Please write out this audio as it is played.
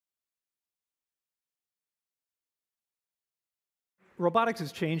Robotics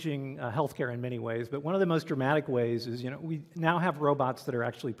is changing healthcare in many ways, but one of the most dramatic ways is, we now have robots that are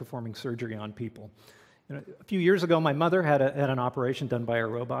actually performing surgery on people. A few years ago, my mother had an operation done by a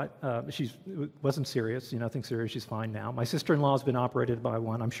robot. It wasn't serious, nothing serious. She's fine now. My sister-in-law has been operated by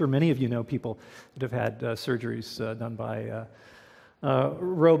one. I'm sure many of you know people that have had surgeries done by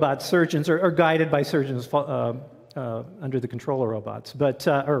robot surgeons or guided by surgeons under the control of robots,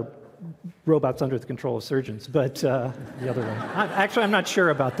 or robots under the control of surgeons, but the other way. Actually, I'm not sure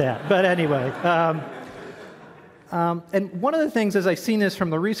about that, but anyway. And one of the things, as I've seen this from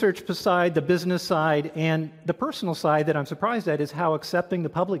the research side, the business side, and the personal side that I'm surprised at is how accepting the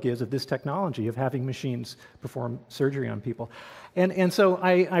public is of this technology of having machines perform surgery on people. And so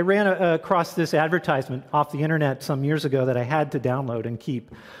I ran across this advertisement off the internet some years ago that I had to download and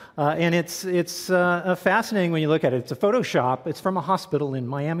keep. And it's fascinating when you look at it. It's a Photoshop. It's from a hospital in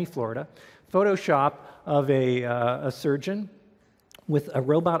Miami, Florida. Photoshop of a surgeon with a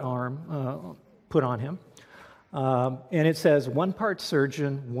robot arm put on him. And it says, 1 part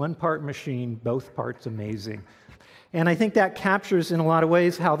surgeon, 1 part machine, both parts amazing. And I think that captures in a lot of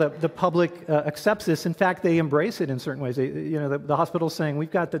ways how the public accepts this. In fact, they embrace it in certain ways. The hospital's saying,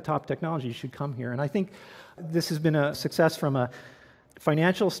 we've got the top technology, you should come here. And I think this has been a success from a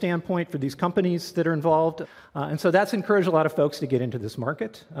financial standpoint for these companies that are involved. And so that's encouraged a lot of folks to get into this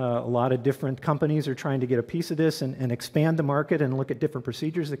market. A lot of different companies are trying to get a piece of this and expand the market and look at different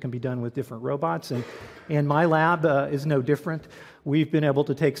procedures that can be done with different robots. And my lab is no different. We've been able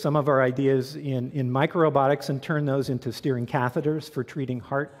to take some of our ideas in microrobotics and turn those into steering catheters for treating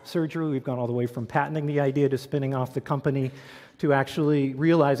heart surgery. We've gone all the way from patenting the idea to spinning off the company to actually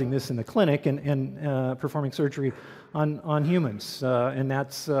realizing this in the clinic and performing surgery on humans. And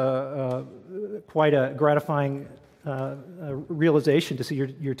that's quite a gratifying realization to see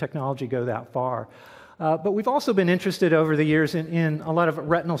your technology go that far. But we've also been interested over the years in a lot of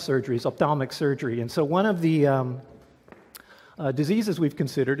retinal surgeries, ophthalmic surgery. And so one of the diseases we've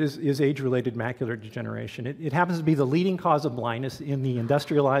considered is age-related macular degeneration. It happens to be the leading cause of blindness in the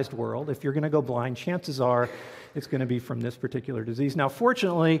industrialized world. If you're going to go blind, chances are it's going to be from this particular disease. Now,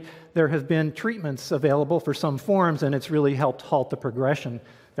 fortunately, there have been treatments available for some forms, and it's really helped halt the progression. In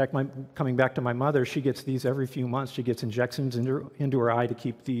fact, coming back to my mother, she gets these every few months. She gets injections into her eye to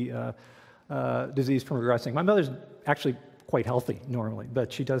keep the disease from progressing. My mother's actually quite healthy normally,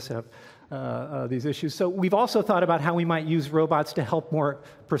 but she does have these issues. So we've also thought about how we might use robots to help more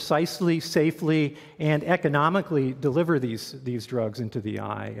precisely, safely, and economically deliver these drugs into the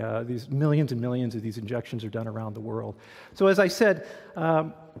eye. These millions and millions of these injections are done around the world. So as I said,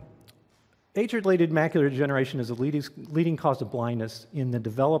 age-related macular degeneration is the leading cause of blindness in the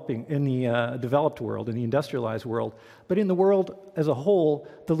developed world, in the industrialized world. But in the world as a whole,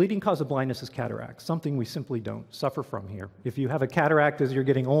 the leading cause of blindness is cataract, something we simply don't suffer from here. If you have a cataract as you're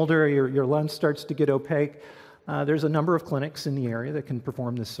getting older, your lens starts to get opaque. There's a number of clinics in the area that can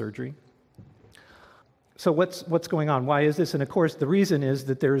perform this surgery. So what's going on? Why is this? And of course, the reason is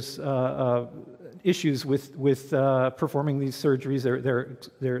that there's issues with performing these surgeries.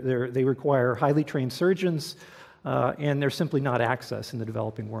 They require highly trained surgeons, and there's simply not access in the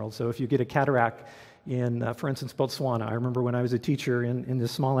developing world. So if you get a cataract in, for instance, Botswana, I remember when I was a teacher in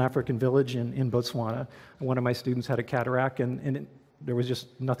this small African village in Botswana, one of my students had a cataract, and there was just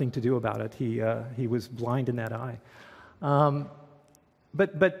nothing to do about it. He was blind in that eye.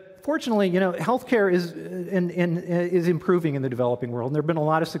 But fortunately, healthcare is improving in the developing world, and there have been a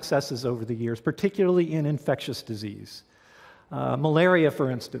lot of successes over the years, particularly in infectious disease. Malaria,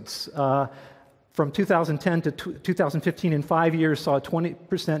 for instance, from 2010 to 2015, in 5 years, saw a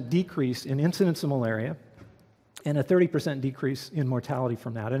 20% decrease in incidence of malaria and a 30% decrease in mortality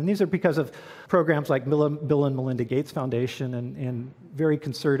from that. And these are because of programs like Bill and Melinda Gates Foundation and very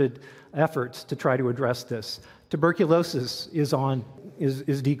concerted efforts to try to address this. Tuberculosis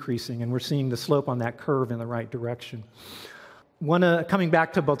is decreasing, and we're seeing the slope on that curve in the right direction. Coming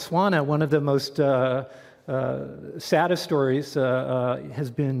back to Botswana, one of the most saddest stories has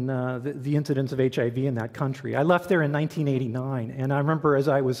been the incidence of HIV in that country. I left there in 1989, and I remember as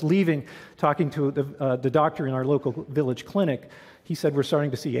I was leaving, talking to the doctor in our local village clinic, he said, we're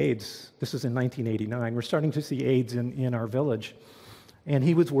starting to see AIDS. This was in 1989. We're starting to see AIDS in our village. And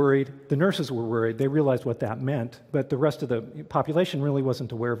he was worried. The nurses were worried. They realized what that meant, but the rest of the population really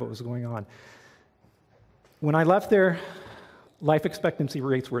wasn't aware of what was going on. When I left there, life expectancy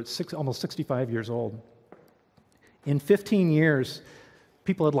rates were at almost 65 years old. In 15 years,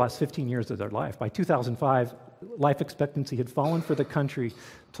 people had lost 15 years of their life. By 2005, life expectancy had fallen for the country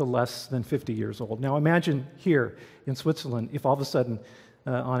to less than 50 years old. Now imagine here in Switzerland, if all of a sudden,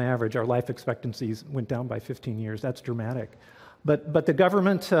 on average, our life expectancies went down by 15 years. That's dramatic. But the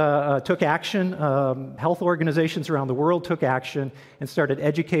government took action. Health organizations around the world took action and started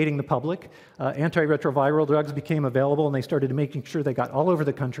educating the public. Antiretroviral drugs became available, and they started making sure they got all over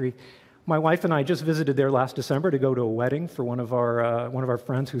the country. My wife and I just visited there last December to go to a wedding for one of our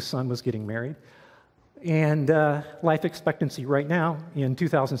friends whose son was getting married. And life expectancy right now in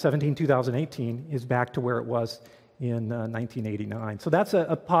 2017, 2018 is back to where it was in 1989. So that's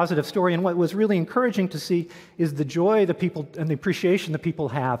a positive story. And what was really encouraging to see is the joy the people and the appreciation the people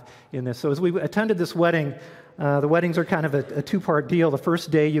have in this. So as we attended this wedding, the weddings are kind of a two-part deal. The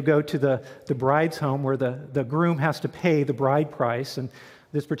first day you go to the bride's home where the groom has to pay the bride price. And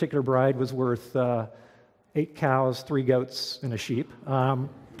this particular bride was worth 8 cows, 3 goats, and a sheep.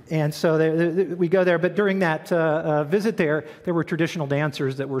 And so we go there, but during that visit there were traditional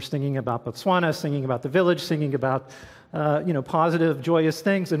dancers that were singing about Botswana, singing about the village, singing about positive, joyous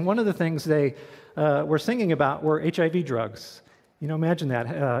things. And one of the things they were singing about were HIV drugs. Imagine that.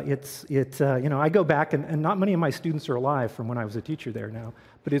 I go back, and not many of my students are alive from when I was a teacher there now,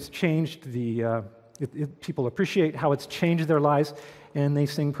 but it's changed people appreciate how it's changed their lives, and they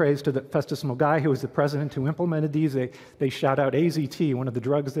sing praise to the Festus Mogai, who was the president who implemented these. They shout out AZT, one of the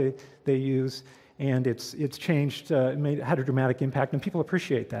drugs they use, and it's changed, had a dramatic impact, and people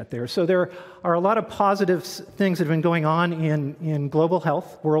appreciate that there. So there are a lot of positive things that have been going on in global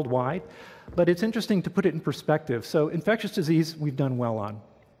health worldwide, but it's interesting to put it in perspective. So infectious disease, we've done well on.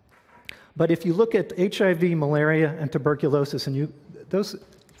 But if you look at HIV, malaria, and tuberculosis, and those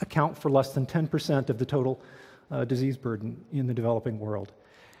account for less than 10% of the total disease burden in the developing world.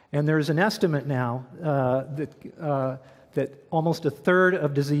 And there's an estimate now that almost a third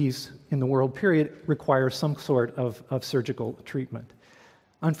of disease in the world, period, requires some sort of surgical treatment.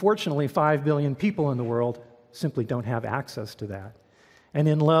 Unfortunately, 5 billion people in the world simply don't have access to that. And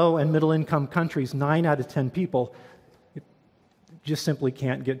in low and middle income countries, 9 out of 10 people just simply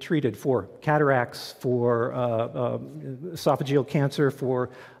can't get treated for cataracts, for esophageal cancer, for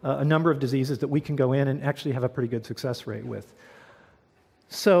a number of diseases that we can go in and actually have a pretty good success rate with.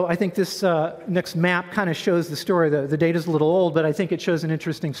 So I think this next map kind of shows the story. The data's a little old, but I think it shows an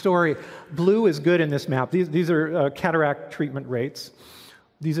interesting story. Blue is good in this map. These are cataract treatment rates.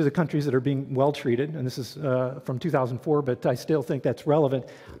 These are the countries that are being well treated, and this is from 2004, but I still think that's relevant.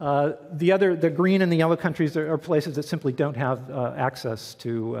 The green and the yellow countries are places that simply don't have access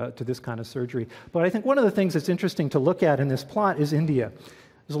to this kind of surgery. But I think one of the things that's interesting to look at in this plot is India.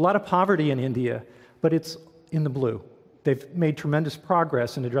 There's a lot of poverty in India, but it's in the blue. They've made tremendous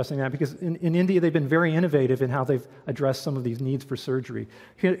progress in addressing that because in India they've been very innovative in how they've addressed some of these needs for surgery.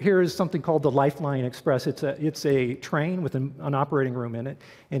 Here is something called the Lifeline Express. It's a train with an operating room in it,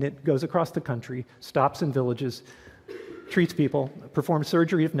 and it goes across the country, stops in villages, treats people, performs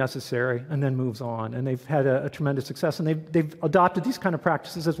surgery if necessary, and then moves on. And they've had a tremendous success, and they've adopted these kind of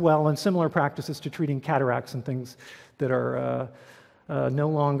practices as well, and similar practices to treating cataracts and things that are no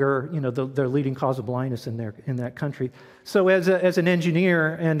longer, the leading cause of blindness in that country. So as an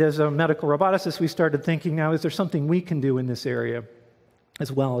engineer and as a medical roboticist, we started thinking, now, is there something we can do in this area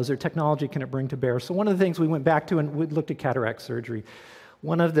as well? Is there technology can it bring to bear? So one of the things we went back to, and we looked at cataract surgery.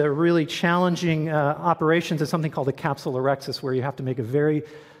 One of the really challenging operations is something called a capsulorhexis, where you have to make a very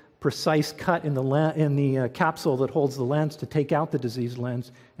precise cut in the capsule that holds the lens to take out the diseased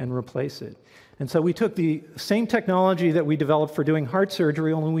lens and replace it. And so we took the same technology that we developed for doing heart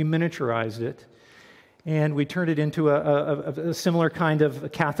surgery, only we miniaturized it, and we turned it into a similar kind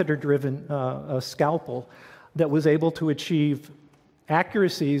of catheter-driven scalpel that was able to achieve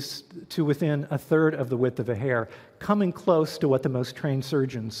accuracies to within a third of the width of a hair, coming close to what the most trained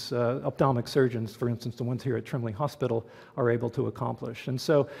surgeons, ophthalmic surgeons, for instance, the ones here at Trimley Hospital, are able to accomplish. And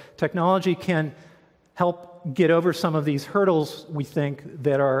so technology can help get over some of these hurdles, we think,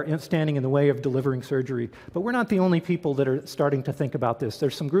 that are standing in the way of delivering surgery. But we're not the only people that are starting to think about this.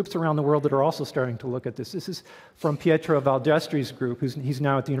 There's some groups around the world that are also starting to look at this. This is from Pietro Valdestri's group, he's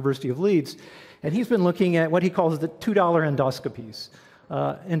now at the University of Leeds, and he's been looking at what he calls the $2 endoscopies.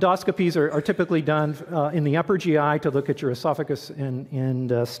 Endoscopies are typically done in the upper GI to look at your esophagus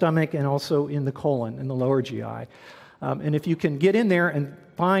and stomach, and also in the colon, in the lower GI. And if you can get in there and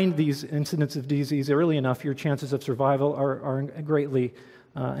find these incidents of disease early enough, your chances of survival are greatly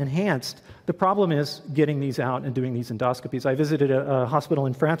enhanced. The problem is getting these out and doing these endoscopies. I visited a hospital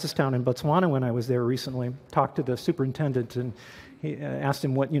in Francistown in Botswana when I was there recently, talked to the superintendent, and he asked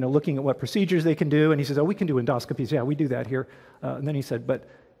him looking at what procedures they can do, and he says, "Oh, we can do endoscopies. Yeah, we do that here." And then he said, "But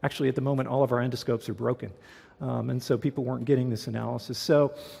Actually, at the moment, all of our endoscopes are broken. And so people weren't getting this analysis.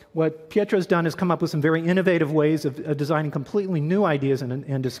 So what Pietro's done is come up with some very innovative ways of designing completely new ideas in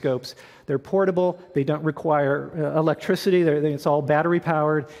endoscopes. They're portable, they don't require electricity, it's all battery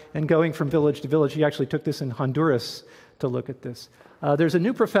powered, and going from village to village. He actually took this in Honduras to look at this. There's a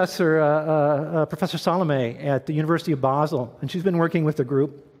new professor, Professor Salome at the University of Basel, and she's been working with a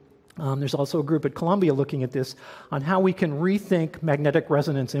group. There's also a group at Columbia looking at this on how we can rethink magnetic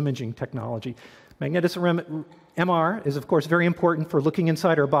resonance imaging technology. Magnetic MR is, of course, very important for looking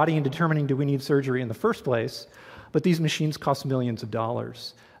inside our body and determining do we need surgery in the first place, but these machines cost millions of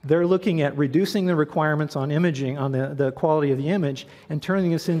dollars. They're looking at reducing the requirements on imaging, on the quality of the image, and turning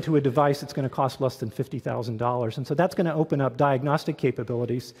this into a device that's going to cost less than $50,000. And so that's going to open up diagnostic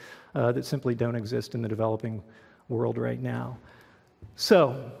capabilities that simply don't exist in the developing world right now.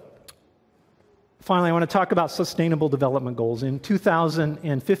 So, finally, I want to talk about Sustainable Development Goals. In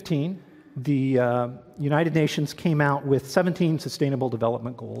 2015, the United Nations came out with 17 Sustainable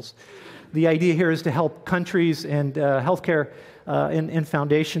Development Goals. The idea here is to help countries and healthcare and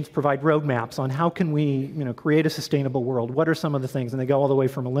foundations provide roadmaps on how can we create a sustainable world. What are some of the things? And they go all the way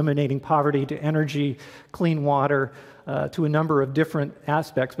from eliminating poverty to energy, clean water, to a number of different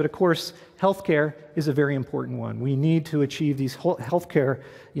aspects. But of course, healthcare is a very important one. We need to achieve these healthcare,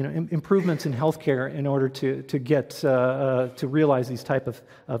 improvements in healthcare in order to get to realize these type of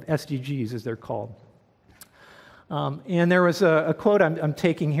SDGs, as they're called. And there was a quote I'm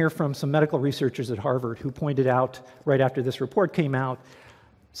taking here from some medical researchers at Harvard who pointed out, right after this report came out,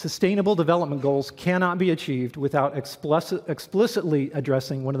 sustainable development goals cannot be achieved without explicitly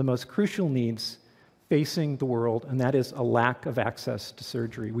addressing one of the most crucial needs facing the world, and that is a lack of access to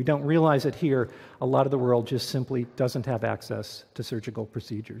surgery. We don't realize it here. A lot of the world just simply doesn't have access to surgical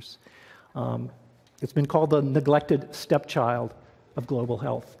procedures. It's been called the neglected stepchild of global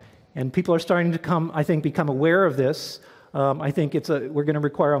health. And people are starting to become aware of this. I think we're going to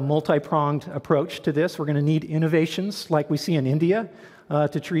require a multi-pronged approach to this. We're going to need innovations like we see in India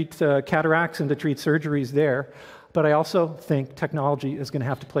to treat cataracts and to treat surgeries there. But I also think technology is going to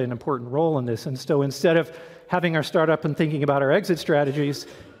have to play an important role in this. And so instead of having our startup and thinking about our exit strategies,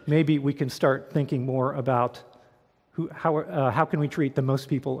 maybe we can start thinking more about how can we treat the most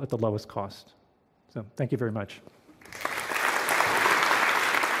people at the lowest cost. So thank you very much.